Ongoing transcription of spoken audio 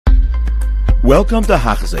Welcome to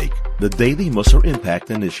Hachzik, the Daily Musar Impact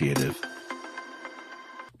Initiative.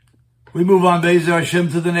 We move on, Be'ezer Hashem,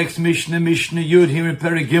 to the next Mishnah Yud here in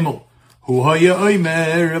Pirkei Gimel. Hu haya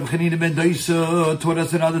oimer, Reb Chanina ben Doisa taught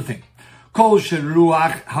us another thing. Kol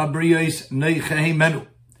sheruach habriyos neichei menu.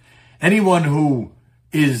 Anyone who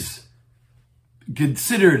is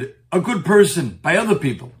considered a good person by other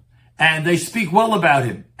people, and they speak well about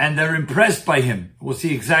him, and they're impressed by him, we'll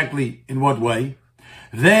see exactly in what way,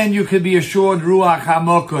 then you can be assured ruach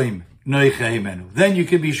hamokoim neichei menu. Then you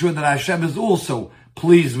can be sure that Hashem is also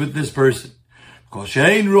pleased with this person. But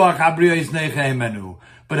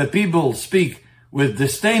if people speak with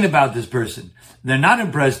disdain about this person, they're not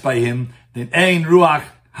impressed by him, then ein ruach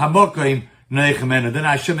hamokoim neichei menu. Then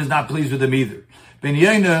Hashem is not pleased with him either. Ben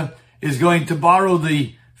Yena is going to borrow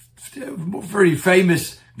the very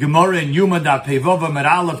famous Gemara in Yuma da Pevova Mer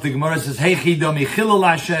Aleph. The Gemara says, Hechi domi chilul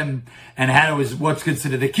Hashem, and how is what's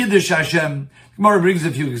considered a Kiddush Hashem. The Gemara brings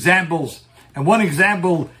a few examples, and one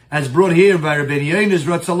example as brought here by Rabbi Yechiel is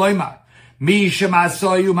Ratzaloimar. Mi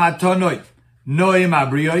shemasoyu matonoi noim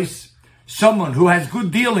abriyos. Someone who has good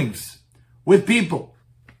dealings with people.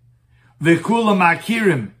 V'kulam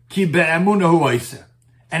akirim ki be'emunahu oisa.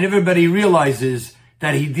 And everybody realizes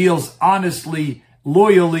that he deals honestly,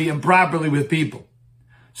 loyally, and properly with people.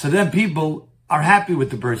 So then people are happy with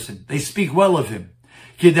the person. They speak well of him.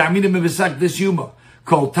 Ki da'aminim mevisak this yuma.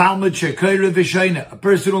 Kol talmud shekoyre v'shoyne. A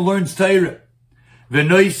person who learns Torah.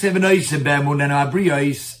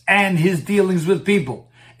 And his dealings with people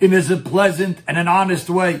in a pleasant and an honest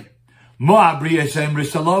way. What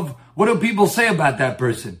do people say about that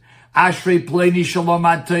person? Ashrei pleini shalom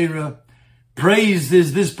ad Torah. Praise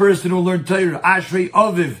is this person who learned Torah. Ashrei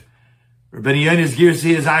aviv. Rabbi Yehuda's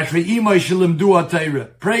Girsi is Ashrei imay shalim du Torah.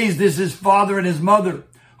 Praise this his father and his mother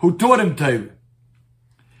who taught him Torah.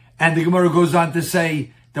 And the Gemara goes on to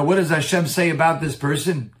say that what does Hashem say about this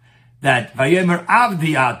person? That Vayemer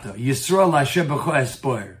Avdi Ata Yisrael Hashem b'cho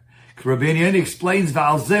espoir. Rabbi Yehuda explains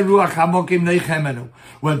V'al zeh ruach hamokim neichem menu.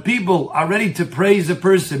 When people are ready to praise a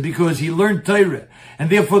person because he learned Torah, and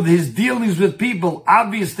therefore his dealings with people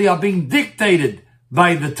obviously are being dictated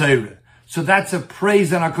by the Torah. So that's a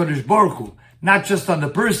praise on HaKadosh Baruch Hu, not just on the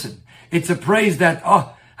person. It's a praise that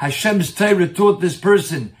Hashem's Torah taught this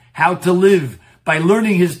person how to live by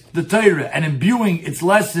learning the Torah and imbuing its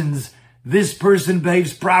lessons. This person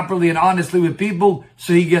behaves properly and honestly with people,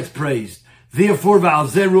 so he gets praised. Therefore, it's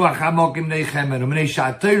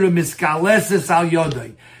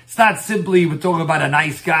not simply we're talking about a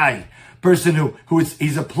nice guy, person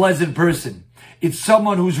he's a pleasant person. It's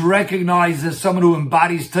someone who's recognized as someone who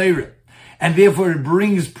embodies Torah. And therefore it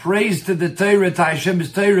brings praise to the Torah, to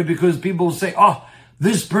Hashem's Torah, because people say,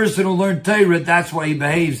 this person who learned Torah, that's why he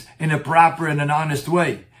behaves in a proper and an honest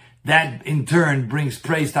way. That in turn brings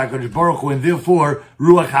praise to HaKadosh Baruch Hu, and therefore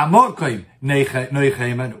ruach hamokoim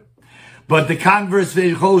neichei menu. But the converse,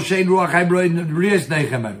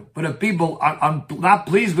 but if people are not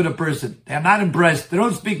pleased with a person, they are not impressed, they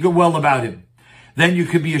don't speak well about him, then you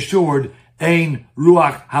can be assured ein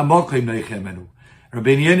ruach hamokoim neichei menu.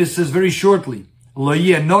 Rabbi Yehuda says very shortly, Lo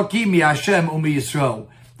yeh noki mi Hashem u'mi Yisrael.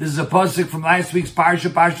 This is a pasuk from last week's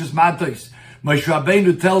Parshas Matos. Moshe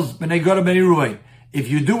Rabbeinu tells Bnei Gad ben Ruvain, if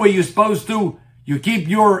you do what you're supposed to, you keep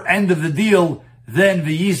your end of the deal, then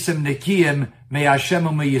v'yisem nekiyem me Hashem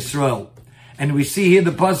u'me Yisrael. And we see here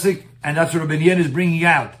the pasuk, and that's what Rabbi Yehuda is bringing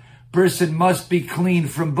out. Person must be clean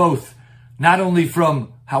from both, not only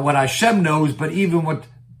from what Hashem knows, but even what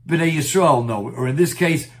Bnei Yisrael know, or in this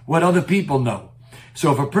case, what other people know. So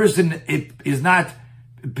if a person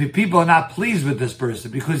people are not pleased with this person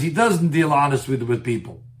because he doesn't deal honest with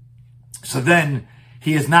people, so then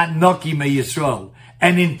he is not Naki Me Yisrael.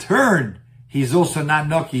 And in turn, he's also not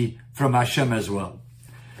Naki from Hashem as well.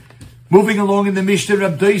 Moving along in the Mishnah,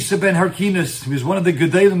 Reb Doisa ben Harkinas, who was one of the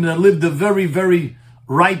Gedalim that lived a very, very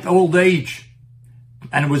ripe old age,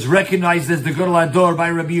 and was recognized as the Gadol Hador by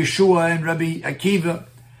Rabbi Yeshua and Rabbi Akiva.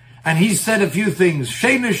 And he said a few things.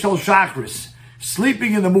 Sheinish shel Shachris,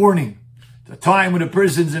 sleeping in the morning, the time when a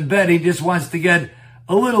person's in bed, he just wants to get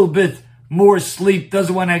a little bit more sleep,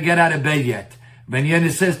 doesn't want to get out of bed yet. Ben Yehuda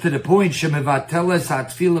says to the point, Shemevateles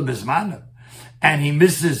hatfila bezmana, and he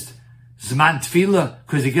misses zman tefillah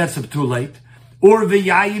because he gets up too late. Or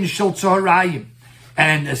v'yayin shel tzorayim,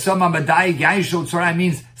 and some amadai yayin shel tzorayim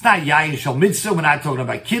means it's not yayin shel mitzvah. We're not talking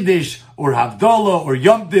about kiddush or havdalah or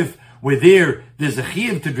yom tif, where there's a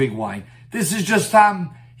chiyuv to drink wine. This is just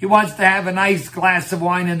he wants to have a nice glass of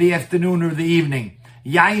wine in the afternoon or the evening.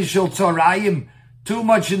 Yayin shel tzorayim, too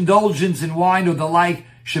much indulgence in wine or the like,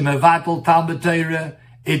 shemevatel talmud Torah,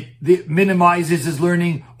 it minimizes his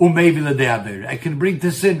learning, umevi l'de'aver. It can bring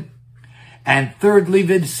to sin. And thirdly,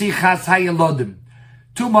 v'sichas hayalodim,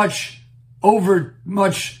 too much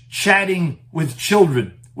chatting with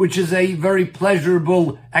children, which is a very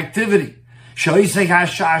pleasurable activity.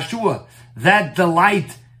 That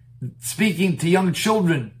delight, speaking to young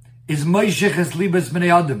children, is moisheches libas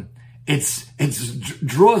bnei adam. It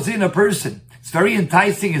draws in a person. It's very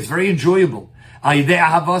enticing. It's very enjoyable.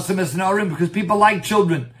 Because people like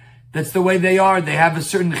children. That's the way they are. They have a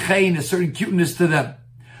certain chayin, a certain cuteness to them.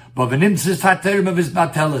 But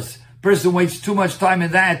person wastes too much time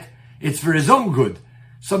in that, it's for his own good.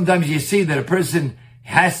 Sometimes you see that a person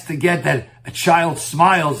has to get that a child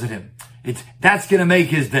smiles at him. That's going to make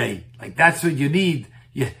his day. Like, that's what you need.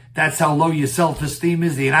 That's how low your self-esteem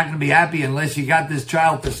is. You're not going to be happy unless you got this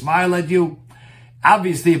child to smile at you.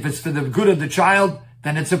 Obviously, if it's for the good of the child,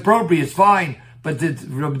 then it's appropriate, it's fine. But the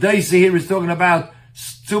Rabbi Daisa here is talking about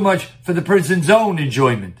too much for the person's own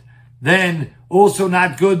enjoyment. Then, also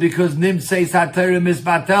not good because nimtzei saterim is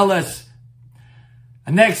bateles.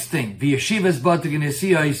 Next thing, the yeshivas batik and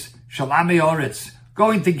yesiyos shalami oretz.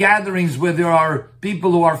 Going to gatherings where there are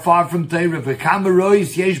people who are far from Torah.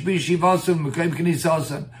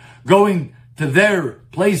 Going to their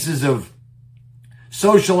places of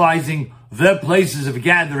socializing, their places of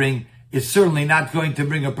gathering, is certainly not going to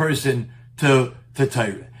bring a person to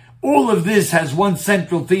Torah. All of this has one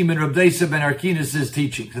central theme in Rabbi Daisa ben Arkinas'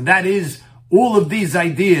 teachings, and that is all of these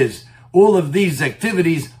ideas, all of these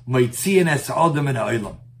activities, moitzian es adam and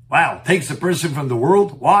ha'olam. Wow, takes a person from the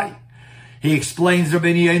world. Why? He explains, what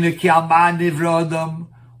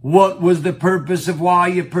was the purpose of why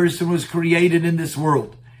a person was created in this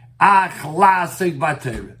world?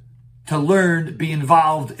 To learn, be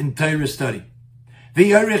involved in Torah study.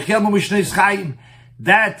 That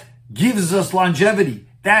gives us longevity.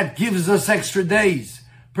 That gives us extra days.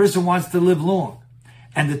 Person wants to live long.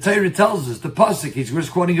 And the Torah tells us, the pasuk, he's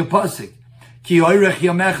just quoting a pasuk.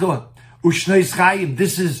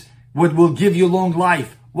 This is what will give you long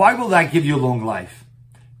life. Why will that give you long life?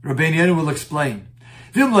 Rabbeinu Yonah will explain.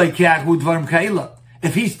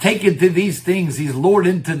 If he's taken to these things, he's lured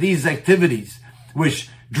into these activities, which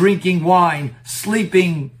drinking wine,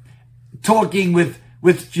 sleeping, talking with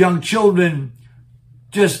young children,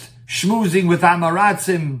 just schmoozing with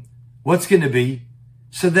amaratzim, what's going to be?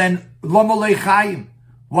 So then,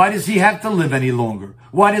 why does he have to live any longer?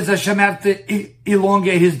 Why does Hashem have to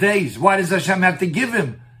elongate his days? Why does Hashem have to give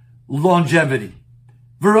him longevity?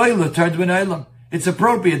 It's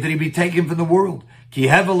appropriate that he be taken from the world. Ki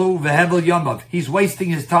hevelu vehevel yamav. He's wasting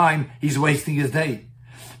his time. He's wasting his day.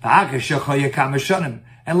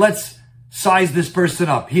 And let's size this person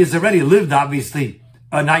up. He has already lived, obviously,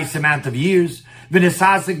 a nice amount of years. And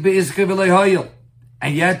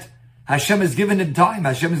yet, Hashem has given him time.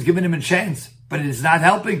 Hashem has given him a chance. But it is not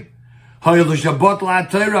helping. Why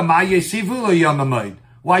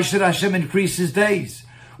should Hashem increase his days?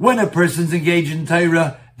 When a person's engaged in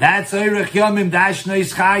Torah, that's Eirech Yomim,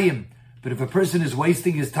 Dashnois Chayim. But if a person is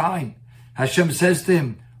wasting his time, Hashem says to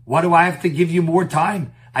him, why do I have to give you more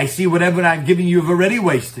time? I see whatever I'm giving you have already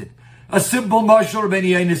wasted. A simple mashal, Rabbeinu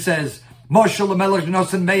Yonah says, Mashal Melech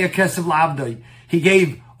Nosan Meya Kesev Lavdoi. He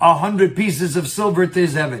gave 100 pieces of silver to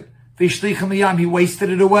his Eved. Vishlicham Yam, he wasted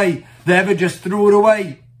it away. The Eved just threw it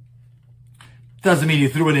away. Doesn't mean he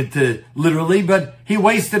threw it into literally, but he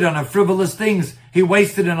wasted it on frivolous things. He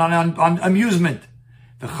wasted it on amusement.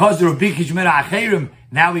 The Chazar of Bikish Mera Acherim,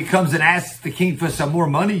 now he comes and asks the king for some more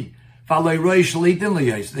money.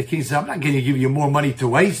 The king says, I'm not going to give you more money to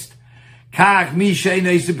waste.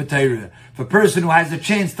 If a person who has a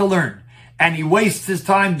chance to learn, and he wastes his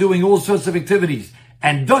time doing all sorts of activities,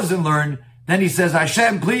 and doesn't learn, then he says,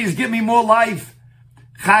 Hashem, please give me more life.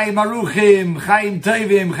 Chaim Aruchim, Chaim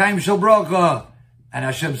Tevim, Chaim Shalbrocha. And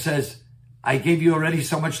Hashem says, I gave you already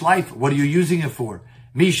so much life. What are you using it for?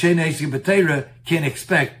 Mishay Neisi B'Teira can't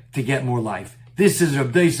expect to get more life. This is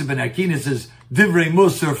Rabbi Daisa ben Arkinas' Divrei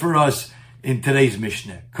Musar for us in today's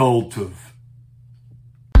Mishnah. Kol Tuv.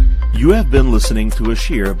 You have been listening to a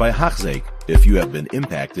shir by Hachzeik. If you have been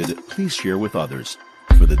impacted, please share with others.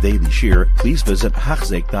 For the daily shir, please visit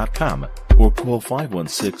Hachzeik.com or call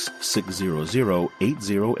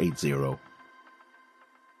 516-600-8080.